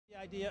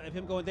Idea of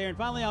him going there. And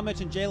finally, I'll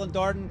mention Jaelon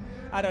Darden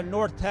out of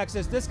North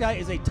Texas. This guy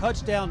is a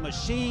touchdown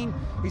machine.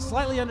 He's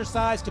slightly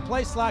undersized, can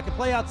play slot, can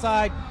play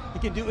outside. He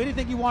can do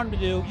anything you want him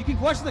to do. You can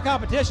question the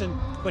competition,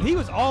 but he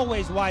was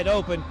always wide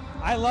open.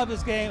 I love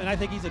his game, and I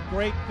think he's a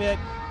great fit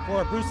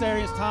for Bruce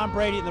Arians, Tom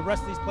Brady, and the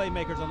rest of these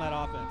playmakers on that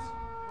offense.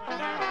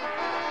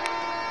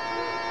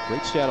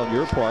 Great stat on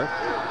your part.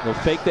 They'll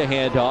fake the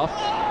handoff.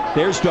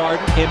 There's Darden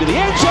into the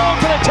end zone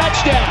for the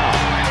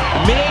touchdown.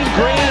 Mean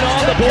Green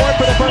on the board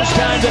for the first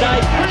time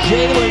tonight.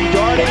 Jaelon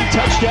Darden,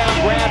 touchdown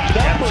grab.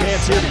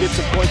 Chance here to get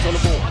some points on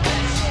the board.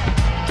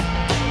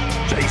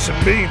 Jason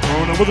Bean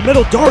throwing over the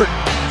middle. Darden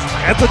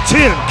at the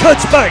 10,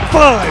 cuts back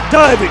 5,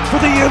 diving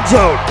for the end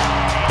zone.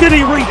 Did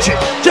he reach it?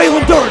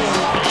 Jaelon Darden,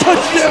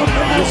 touchdown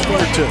number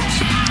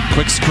 5.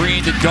 Quick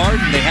screen to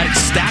Darden. They had it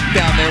stacked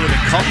down there with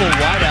a couple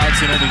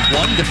wideouts and only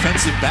one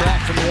defensive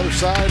back. From the other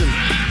side.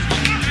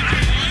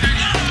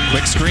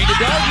 Quick screen to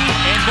Darden,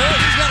 and boy,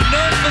 he's got a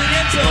nose for the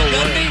end zone,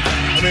 doesn't he?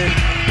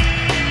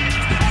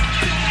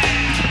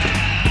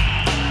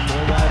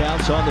 Four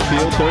wideouts on the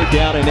field, 3rd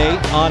down and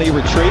 8. Ani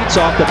retreats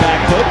off the back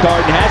foot.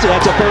 Darden has it.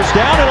 That's a first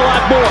down and a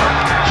lot more.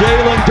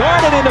 Jaelon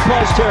Darden into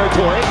plus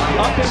territory.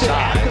 Up into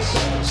size,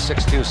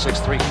 6'2",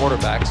 6'3"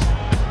 quarterbacks.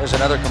 There's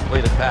another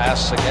completed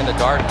pass again to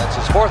Darden.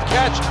 That's his 4th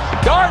catch.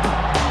 Darden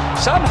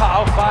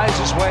somehow finds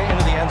his way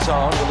into the end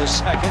zone with his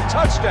 2nd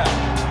touchdown.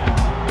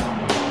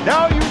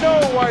 Now you know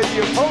why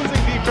the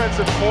opposing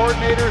defensive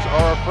coordinators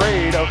are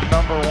afraid of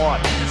number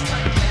 1.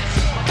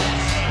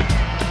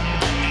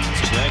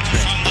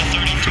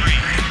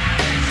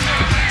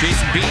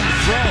 Jason Bean to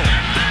throw.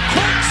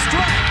 Quick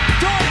strike.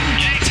 Darden.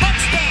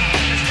 Touchdown.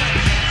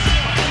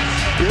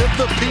 Give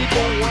the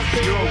people what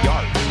they 0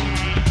 yards.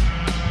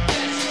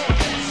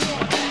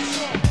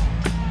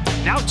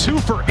 Now 2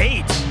 for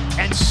 8.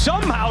 And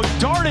somehow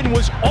Darden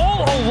was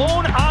all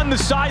alone on the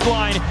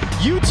sideline.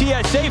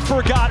 UTSA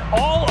forgot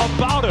all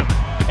about him.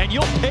 And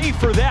you'll pay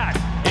for that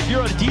if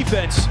you're on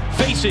defense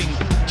facing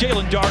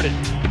Jaelon Darden.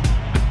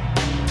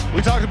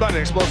 We talked about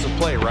an explosive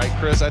play, right,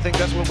 Chris? I think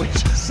that's what we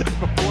just said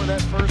before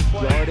that first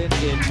play. Darden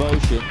in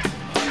motion.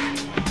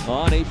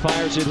 Ani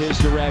fires in his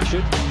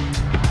direction.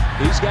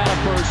 He's got a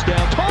first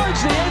down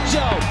towards the end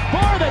zone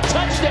for the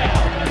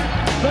touchdown.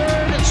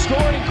 3rd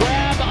scoring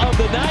grab of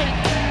the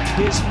night.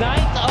 His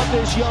 9th of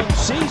this young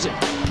season.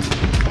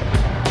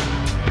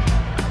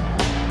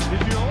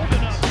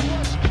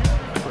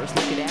 First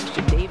look at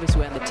Ashton Davis, who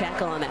had the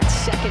tackle on that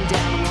 2nd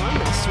down run.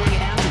 They'll swing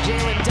it out to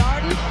Jaelon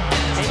Darden.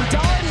 And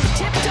Darden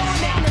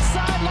tiptoeing down the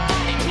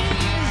sideline, and he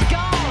is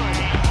gone.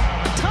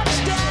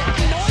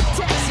 Touchdown, North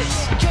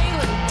Texas.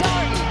 Jaelon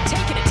Darden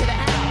taking it to the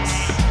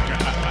house.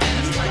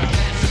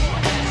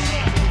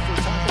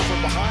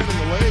 from behind in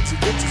the legs, he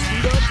gets his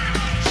feet up.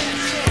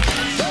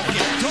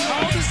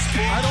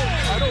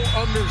 I don't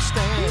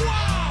understand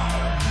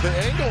the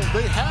angle.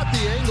 They have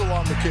the angle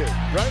on the kid,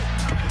 right?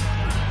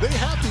 They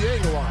have the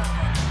angle on it.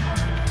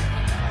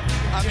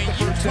 I mean,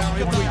 first down,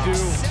 if we do,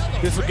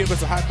 this will give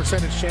us a high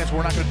percentage chance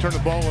we're not going to turn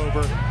the ball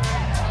over.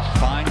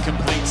 Fine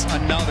completes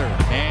another.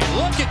 And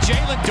look at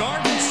Jaelon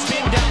Darden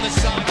spin down the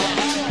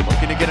sideline.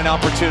 Looking to get an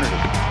opportunity.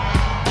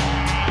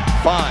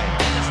 Fine.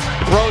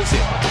 Throws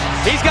it.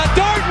 He's got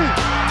Darden.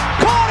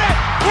 Caught it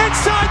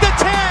inside the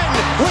 10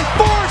 with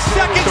 4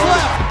 seconds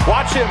left.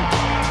 Watch him.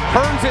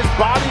 Turns his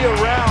body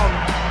around.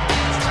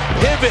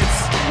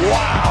 Pivots.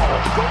 Wow.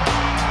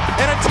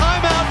 And a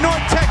timeout,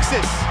 North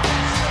Texas.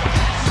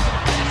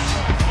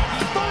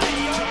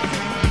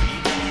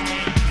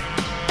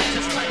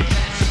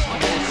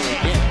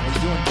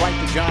 He's doing quite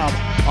the job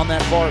on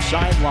that far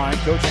sideline,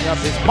 coaching up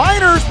his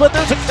minors, but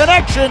there's a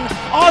connection.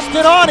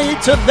 Austin Ani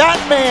to that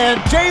man,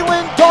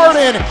 Jaelon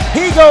Darden.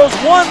 He goes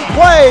one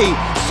play,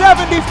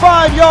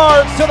 75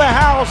 yards to the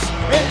house,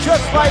 and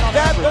just like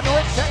that, the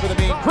North Texas for the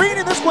Mean Green,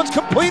 and this one's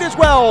complete as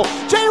well.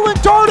 Jaelon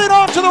Darden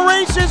off to the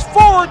races,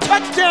 4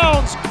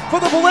 touchdowns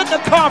for the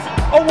Bolitnikoff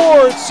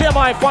Award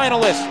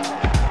semifinalist.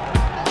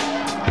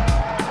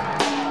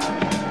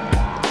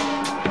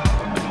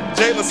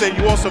 Jaelon said,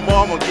 "You want some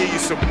more? I'm gonna give you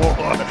some more."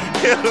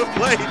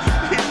 Play.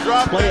 He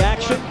dropped play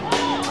action.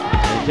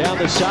 And down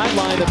the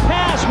sideline, the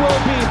pass will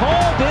be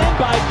hauled in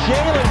by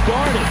Jaelon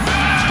Darden.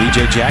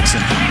 DJ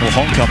Jackson, a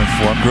little homecoming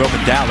for him. Grew up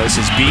in Dallas.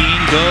 As Bean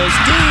goes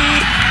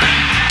deep.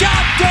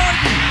 Got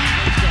Darden.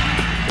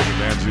 Take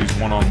advantage of these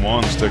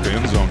one-on-ones. Take an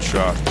end zone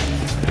shot.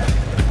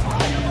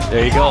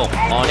 There you go.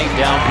 Ani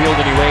downfield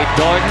anyway.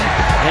 Darden.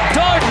 And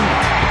Darden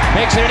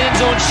makes it an end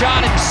zone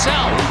shot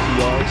himself.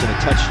 50 yards and a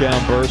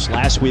touchdown burst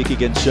last week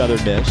against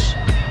Southern Miss.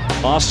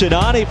 Austin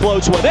Ani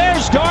floats one.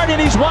 There's Darden.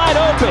 He's wide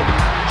open.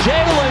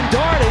 Jaelon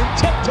Darden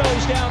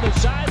tiptoes down the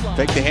sideline.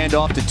 Fake the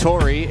handoff to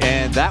Torrey,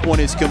 and that one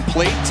is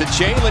complete to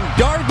Jaelon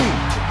Darden,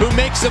 who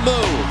makes a move.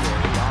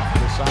 Off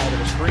the side of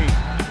the screen.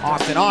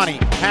 Austin Ani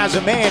has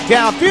a man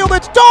downfield.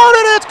 It's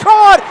Darden. It's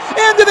caught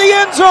into the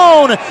end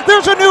zone.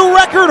 There's a new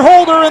record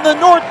holder in the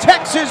North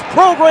Texas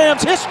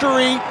program's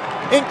history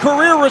in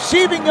career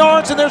receiving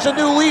yards, and there's a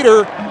new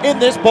leader in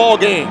this ball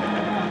game.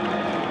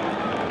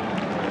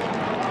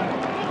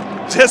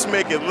 Just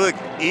make it look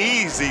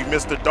easy,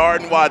 Mr.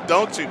 Darden. Why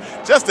don't you?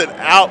 Just an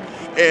out,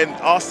 and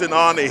Austin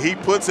Aune, he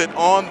puts it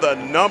on the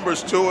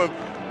numbers to him.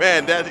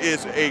 Man, that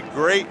is a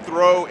great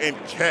throw and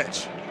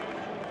catch.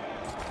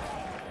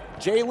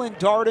 Jaelon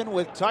Darden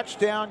with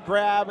touchdown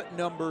grab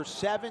number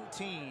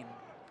 17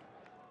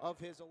 of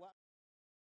his 11.